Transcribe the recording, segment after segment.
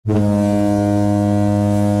Welcome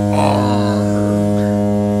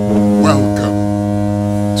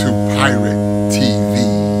to Pirate TV.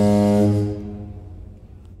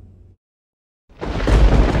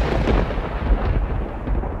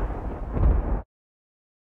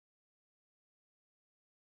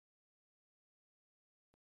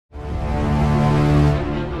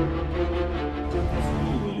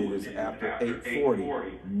 It is after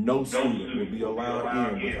 8:40. No student will be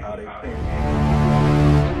allowed in without a parent.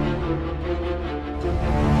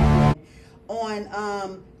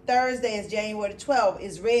 On Thursday is January 12th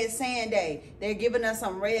is Red Sand Day. They're giving us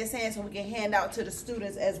some red sand so we can hand out to the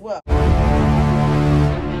students as well. Hey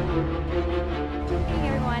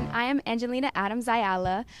everyone, I am Angelina Adams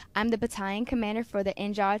Ayala. I'm the battalion commander for the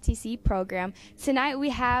NJROTC program. Tonight we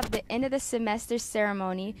have the end of the semester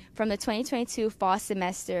ceremony from the 2022 fall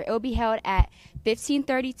semester. It will be held at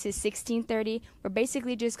 15:30 to 16:30. We're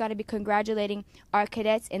basically just going to be congratulating our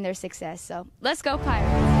cadets in their success. So let's go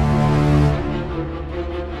Pirates!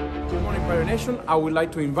 Good morning, Pirate Nation. I would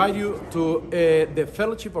like to invite you to the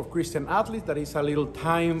Fellowship of Christian Athletes. That is a little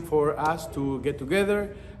time for us to get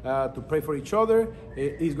together, to pray for each other.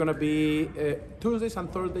 It's going to be Tuesdays and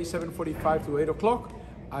Thursdays, 7:45 to 8 o'clock.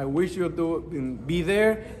 I wish you to be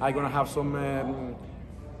there. I'm going to have some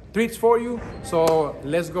treats for you. So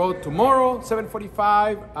let's go tomorrow,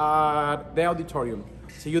 7:45 at the auditorium.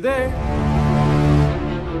 See you there.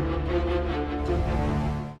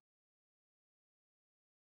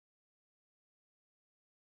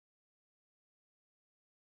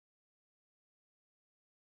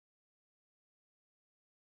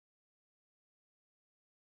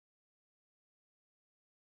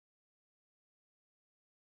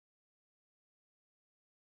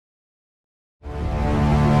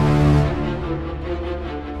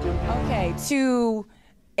 Okay, to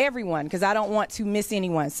everyone, because I don't want to miss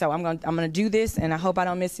anyone. So I'm gonna do this, and I hope I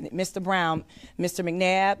don't miss it. Mr. Brown, Mr.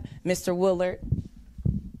 McNabb, Mr. Willard,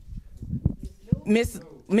 Miss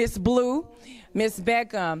Blue, Miss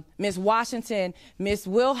Beckham, Miss Washington, Miss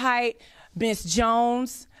Wilhite, Miss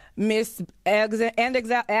Jones, Miss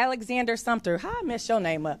Alexander Sumter. How I messed your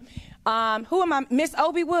name up? Who am I? Miss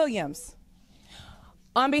Obie Williams.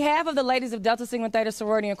 On behalf of the ladies of Delta Sigma Theta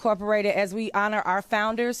Sorority Incorporated, as we honor our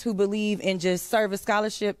founders who believe in just service,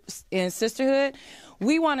 scholarship, and sisterhood,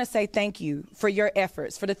 we want to say thank you for your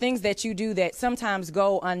efforts, for the things that you do that sometimes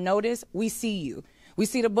go unnoticed. We see you. We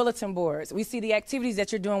see the bulletin boards. We see the activities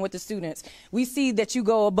that you're doing with the students. We see that you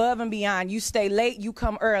go above and beyond. You stay late, you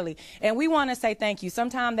come early. And we want to say thank you.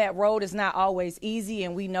 Sometimes that road is not always easy,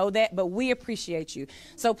 and we know that, but we appreciate you.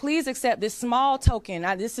 So please accept this small token.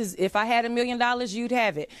 This is, if I had $1 million, you'd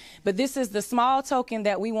have it. But this is the small token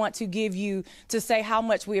that we want to give you to say how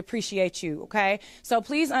much we appreciate you, okay? So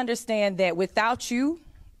please understand that without you,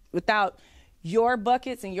 without your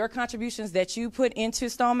buckets and your contributions that you put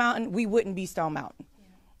into Stone Mountain, we wouldn't be Stone Mountain.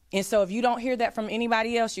 And so if you don't hear that from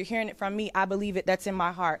anybody else, you're hearing it from me. I believe it. That's in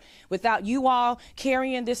my heart. Without you all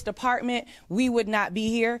carrying this department, we would not be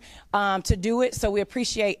here to do it. So we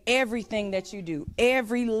appreciate everything that you do.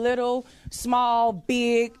 Every little, small,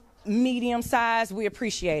 big, medium size, we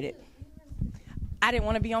appreciate it. I didn't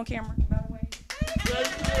want to be on camera, by the way.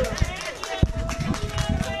 Thank you.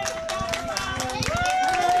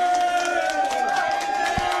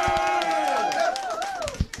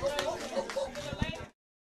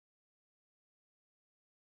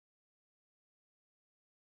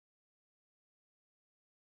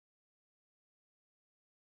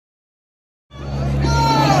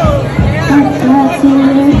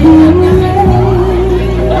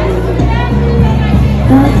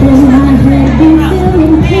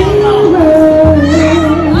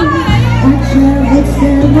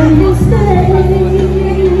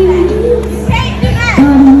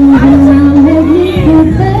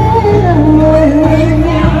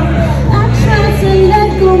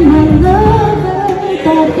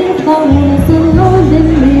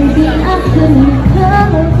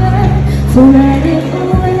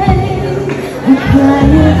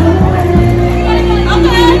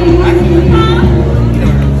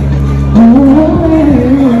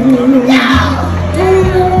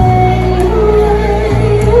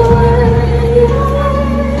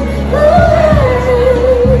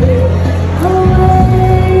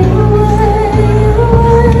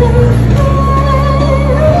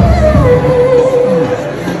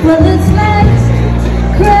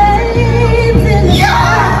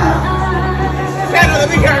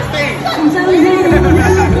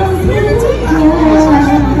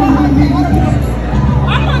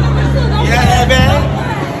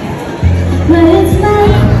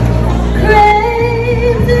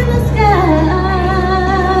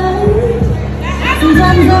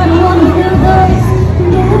 Everybody wanna feel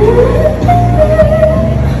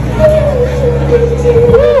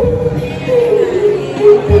this.